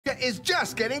Manager is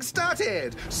just getting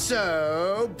started.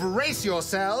 So brace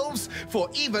yourselves for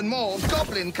even more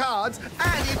Goblin cards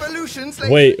and evolutions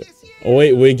later this year.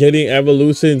 Wait, we're getting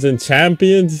evolutions and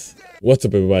champions? What's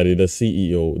up, everybody? The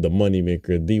CEO, the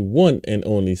moneymaker, the one and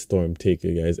only Storm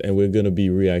Taker, guys. And we're going to be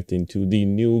reacting to the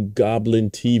new Goblin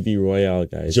TV Royale,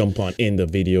 guys. Jump on in the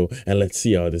video and let's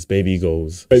see how this baby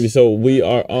goes. Baby, so we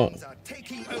are on.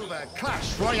 Taking over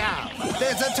Clash Royale.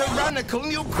 There's a tyrannical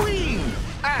new queen.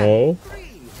 And 3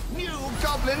 new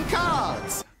Goblin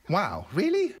cards. Wow,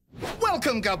 really?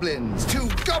 Welcome, Goblins, to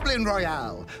Goblin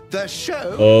Royale, the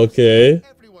show. Okay.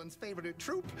 Everyone's favorite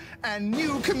troop and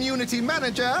new community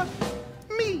manager,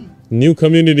 me. New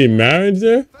community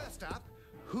manager? First up,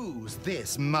 who's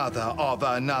this mother of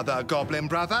another Goblin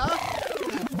brother?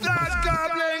 The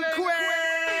Goblin Queen!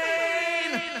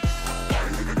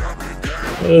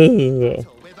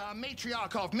 With our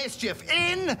matriarch of mischief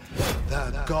in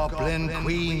the Goblin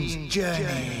Queen's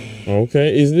journey.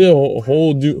 Okay, is there a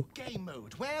whole new Game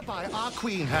mode whereby our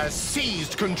queen has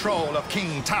seized control of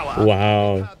King Tower.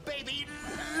 Wow. Her baby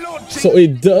launching. So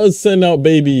it does send out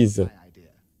babies.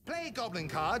 Play Goblin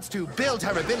cards to build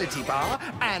her ability bar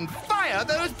and fire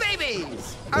those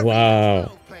babies. Wow.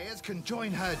 12 players can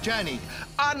join her journey,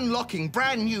 unlocking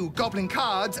brand new Goblin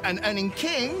cards and earning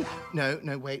King. No,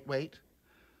 wait.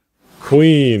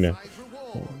 Queen.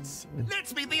 Rewards.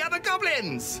 Let's meet the other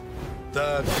goblins.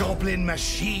 The Goblin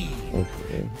Machine.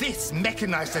 Okay. This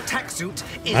mechanized attack suit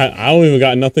is. I don't even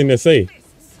got nothing to say.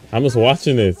 I'm just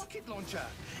watching this. Rocket launcher.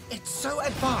 It's so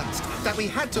advanced that we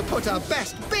had to put our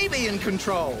best baby in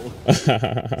control.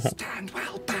 Stand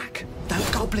well back. The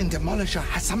Goblin Demolisher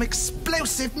has some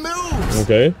explosive moves.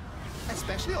 Okay.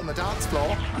 Especially on the dance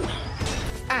floor.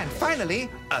 And finally,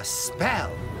 a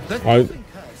spell. The I- Goblin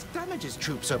Curse damages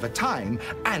troops over time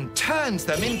and turns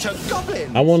them into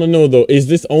goblins. I want to know though, is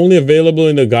this only available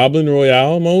in the Goblin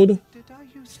Royale mode? Did I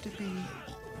used to be?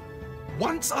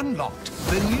 Once unlocked,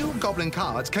 the new Goblin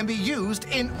cards can be used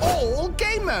in all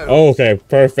game modes. Oh, okay,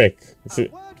 perfect. A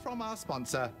word from our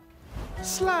sponsor,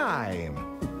 Slime.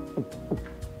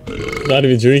 Not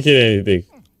even drinking anything.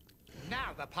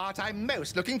 Now the part I'm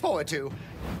most looking forward to,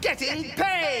 getting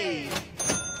paid.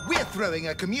 We're throwing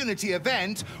a community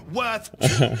event worth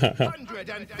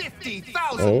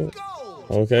 250,000 gold.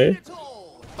 Okay. Win it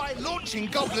all by launching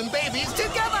Goblin babies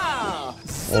together.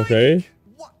 Okay.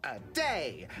 What a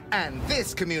day! And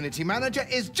this community manager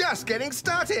is just getting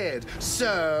started.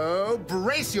 So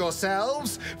brace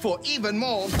yourselves for even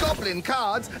more Goblin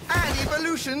cards and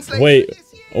evolutions later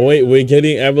this year. Wait, we're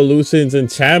getting evolutions and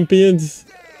champions?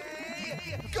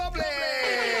 Goblin!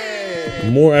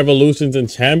 More evolutions and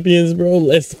champions, bro.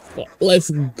 Let's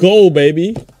go,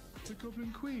 baby. The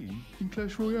Goblin Queen in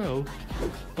Clash Royale?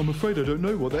 I'm afraid I don't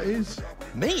know what that is.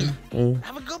 Me?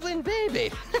 Have a goblin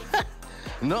baby?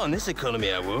 Not in this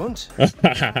economy, I won't.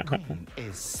 Queen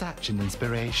is such an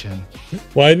inspiration.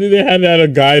 Why did they have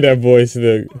that guy that voiced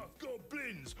the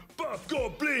Goblins! Buff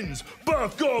goblins!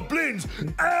 Buff goblins!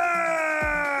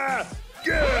 Ah!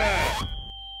 Yeah!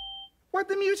 Why'd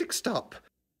the music stop?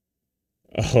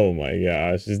 Oh my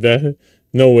gosh, is that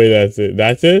no way that's it.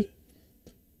 That's it?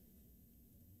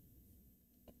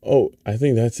 Oh, I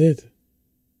think that's it.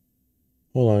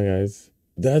 Hold on, guys.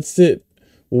 That's it.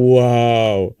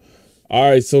 Wow. All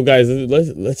right, so guys,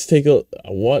 let's take a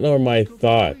what are my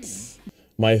thoughts?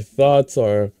 My thoughts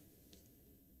are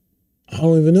I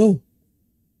don't even know.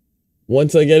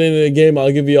 Once I get into the game,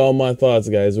 I'll give you all my thoughts,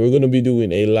 guys. We're going to be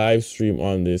doing a live stream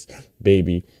on this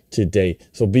baby today.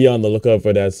 So be on the lookout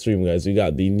for that stream, guys. We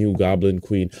got the new Goblin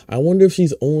Queen. I wonder if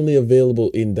she's only available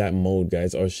in that mode,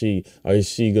 guys, or is she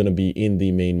going to be in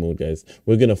the main mode, guys?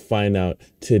 We're going to find out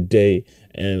today.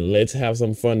 And let's have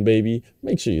some fun, baby.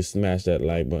 Make sure you smash that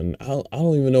like button. I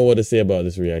don't even know what to say about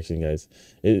this reaction, guys.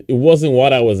 It wasn't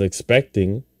what I was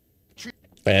expecting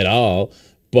at all,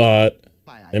 but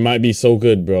it might be so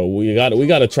good, bro. We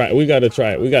gotta try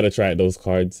those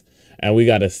cards, and we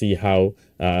gotta see how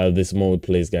this mode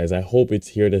plays, guys. I hope it's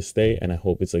here to stay, and I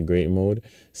hope it's a great mode.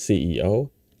 CEO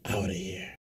out of here.